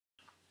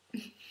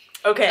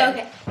Okay.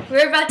 Okay.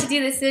 We're about to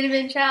do the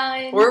cinnamon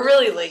challenge. We're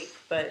really late,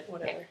 but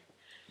whatever.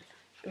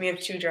 And we have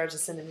 2 jars of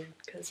cinnamon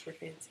because we're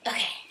fancy.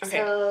 Okay. Okay.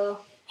 So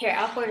here,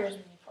 I'll pour yours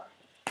in for.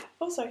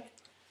 Oh, sorry.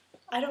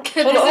 I don't. This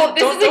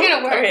isn't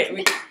gonna work. Okay,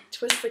 we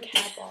twist the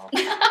cap off.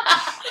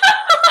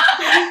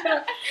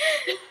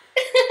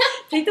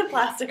 Take the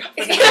plastic off.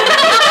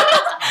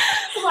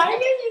 Why are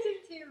you using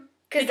 2?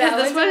 Because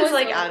this one is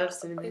like out of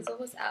cinnamon. It's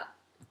almost out.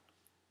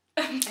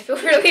 I feel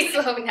really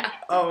slow now.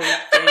 Oh,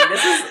 dang.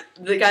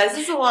 This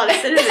is a lot of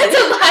cinnamon. It's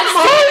a lot of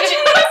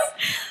cinnamon.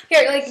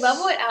 Here, like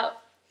level it out.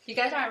 You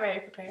guys aren't ready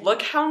prepared.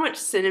 Look how much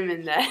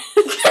cinnamon that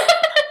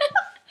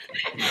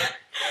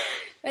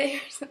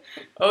is.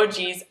 Oh,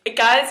 jeez.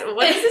 Guys,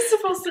 what is this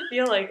supposed to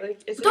feel like?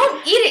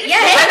 Don't eat it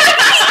yet.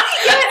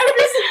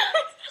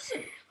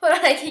 Hold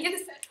on, I can get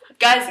this.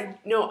 Guys,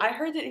 no, I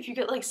heard that if you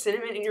get like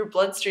cinnamon in your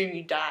bloodstream,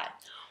 you die.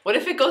 What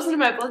if it goes into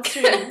my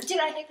bloodstream? Did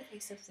I take the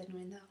taste of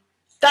cinnamon though?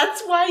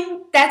 That's why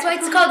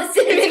it's called the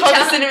cinnamon It's called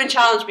challenge. the cinnamon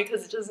challenge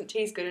because it doesn't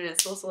taste good and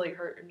it's supposed to like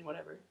hurt and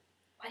whatever.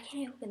 Why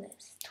can't I open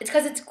this? It's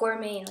because it's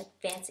gourmet and like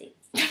fancy.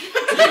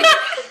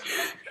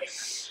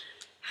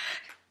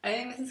 I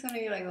think this is gonna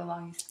be like the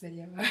longest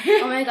video.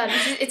 Oh my god,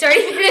 it's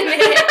already been a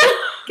minute.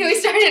 Can we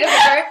start it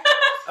over?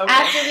 Okay.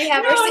 After we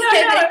have our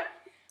cinnamon.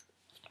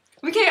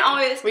 We can't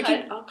always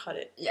I'll cut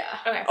it. Yeah.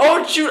 Okay.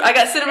 Oh shoot, I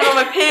got cinnamon on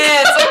my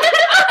pants.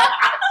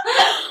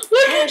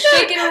 Look at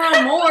Shake it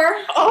around more.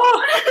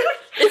 Oh,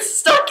 it's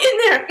stuck in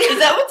there. Is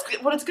that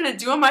what it's gonna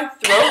do on my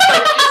throat?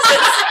 Like,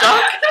 it's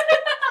stuck?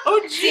 Oh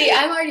gee. See,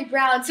 I'm already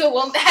brown, so it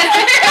won't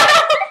matter.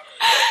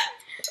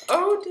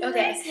 Oh damn,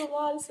 Okay. this is a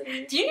lot of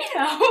cinnamon. Do you need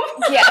help?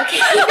 Yeah, okay.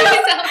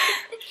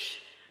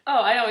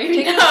 Oh, I don't even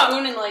Take know. a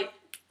spoon and like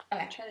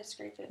Try to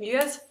scrape it. you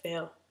guys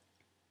fail.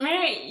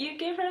 Mary, you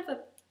gave her the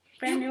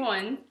brand new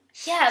one.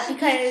 Yeah,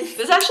 because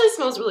This actually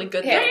smells really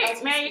good Here.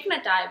 though. Mary, you're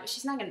gonna die, but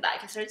she's not gonna die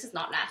because hers is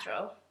not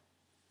natural.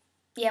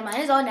 yeah, mine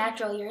is all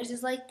natural. Yours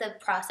is like the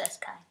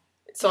processed kind.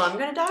 So I'm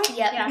gonna die?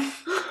 Yep. Yeah.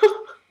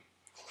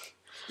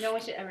 No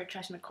one should ever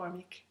trust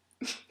McCormick.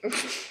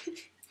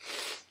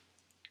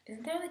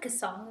 Isn't there like a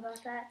song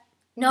about that?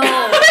 No,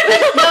 no,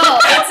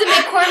 it's the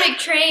McCormick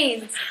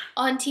trains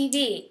on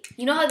TV.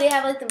 You know how they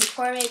have like the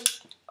McCormick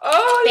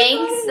Oh,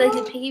 banks, no. like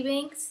the piggy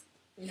banks?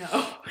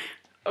 No.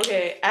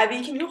 Okay,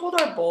 Abby, can you hold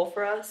our bowl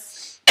for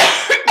us?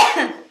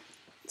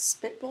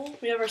 Spit bowl?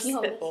 We have our Can you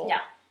hold spit this? bowl.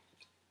 Yeah.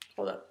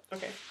 Hold up.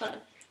 Okay. Hold on.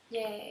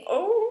 Yay.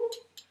 Oh.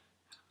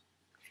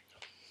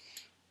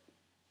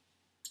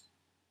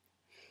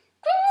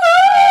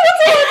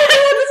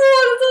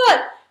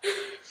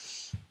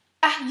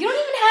 Ah, you don't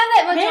even have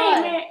that much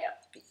on. Mary.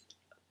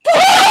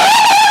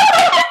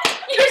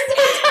 You're so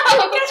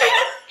dumb.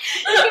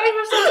 You guys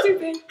are so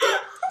stupid.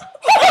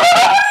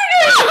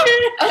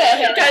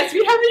 Okay. Guys, we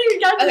haven't even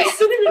gotten to the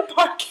cinnamon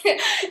part.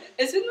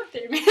 It's been like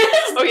 30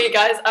 minutes. Okay,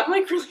 guys, I'm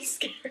like really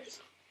scared.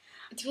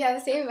 Do we have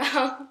the same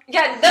amount?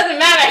 Yeah, it doesn't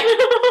matter.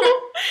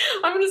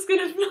 I'm just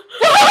gonna.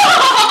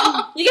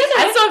 You guys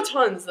I are. still have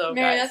tons though,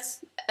 Mary, guys.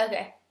 that's.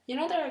 Okay. You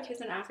know there are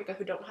kids in Africa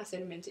who don't have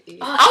cinnamon to eat.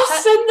 Oh, I'll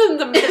send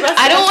them the rest.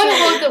 I don't of want the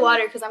to hold the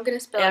water because I'm gonna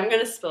spill. Yeah, I'm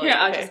gonna spill it. Here,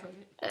 I'll okay. just move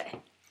it. Okay.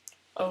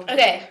 Oh,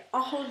 Okay.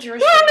 I'll hold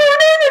yours. No,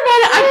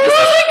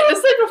 this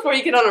is like before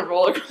you get on a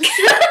roller coaster.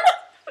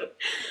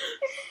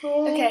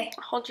 Okay.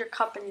 Hold your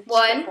cup and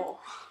 1,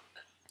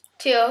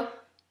 2,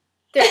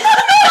 3.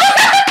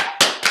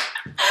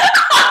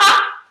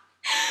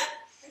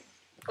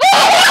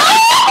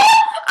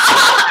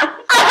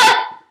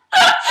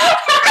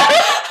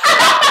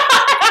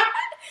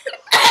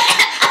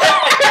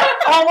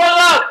 Oh, what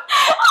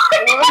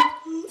up?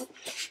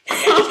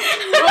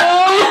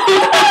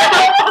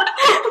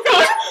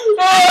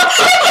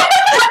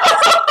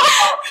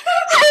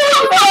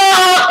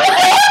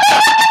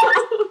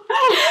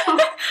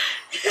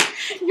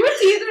 Your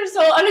teeth are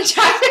so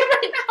unattractive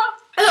right now.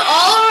 It's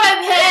all over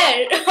my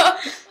head.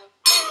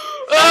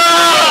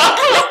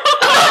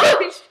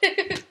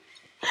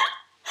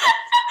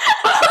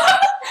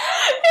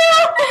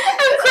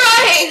 I'm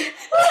crying.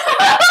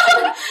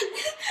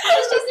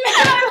 It's just me and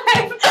my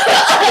life.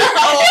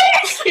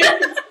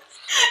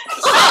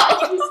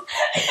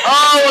 Oh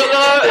my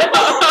god.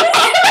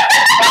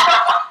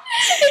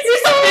 You're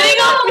spitting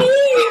on me.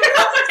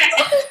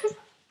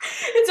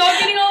 It's all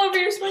getting all over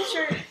your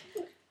sweatshirt.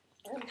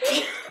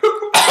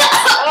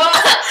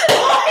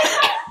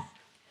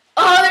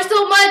 Oh, there's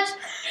so much.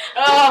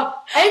 Oh.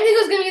 I didn't think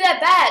it was gonna be that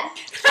bad.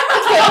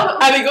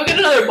 Abby, go get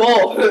another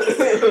bowl. Ew!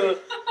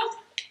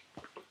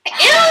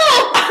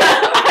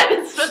 I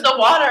didn't spit the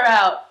water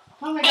out.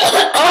 Oh my god.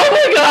 Oh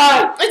my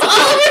god. It's all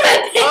over my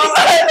face. Oh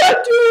my god,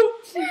 too.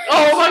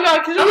 Oh my god,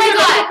 can you Oh my get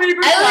god. a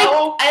paper I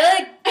towel? don't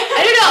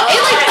know.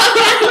 It like comes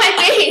out of my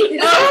face.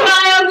 Don't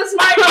cry on the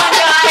smartphone,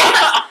 guys.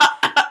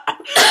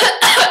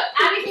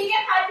 Abby, can you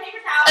get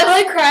paper towel? I'm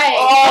like crying.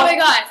 Oh. Oh my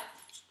god.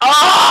 Oh,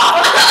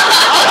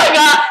 oh my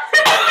god.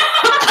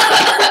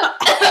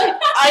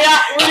 I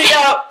got really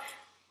out.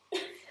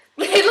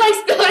 It like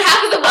spilled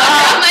half of the water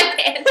out of my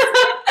pants.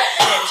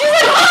 She's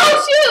like,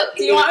 oh shoot.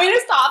 Do you want me to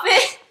stop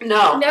it?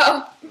 No.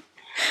 No.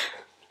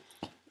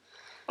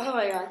 Oh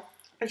my god.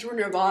 It's for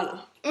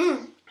Nirvana.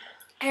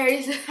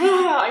 Harry's.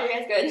 Are you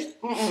guys good?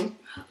 Mm-mm.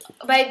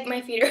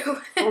 My feet are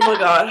wet. Oh my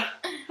god.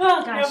 Oh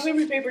You have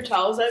any paper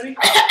towels, Abby?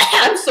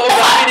 I'm so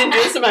glad we didn't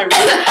do this in my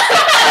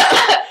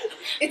room.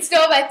 It's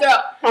still in my throat.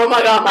 Oh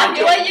my god, I mine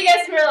feel too. like you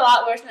guys smell a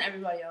lot worse than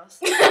everybody else.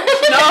 No!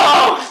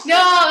 No,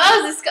 that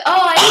was disgusting.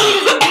 Oh, I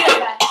didn't even think of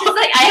that. It's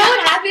like, I know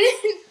what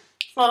happened.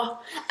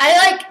 Oh. I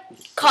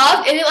like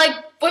coughed and it like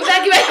went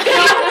back in my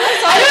throat.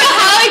 I don't know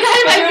how I got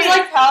it in my There was throat.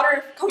 like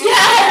powder coming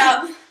Yeah.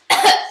 out.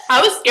 I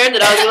was scared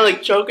that I was gonna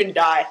like choke and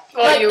die.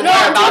 Well, Like, you no, were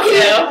I'm about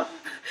joking. to.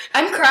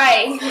 I'm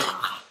crying.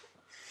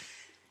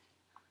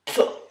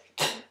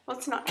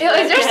 Let's not. Is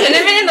there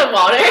cinnamon in the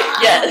water?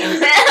 Yes.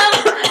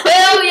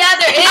 Oh yeah,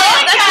 there is. Oh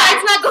my That's why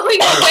it's not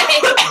going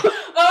away.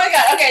 Oh my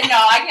god. Okay, no,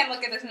 I can't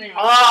look at this anymore.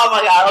 Oh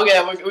my god.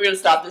 Okay, we're gonna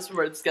stop this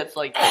before it gets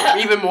like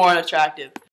even more unattractive.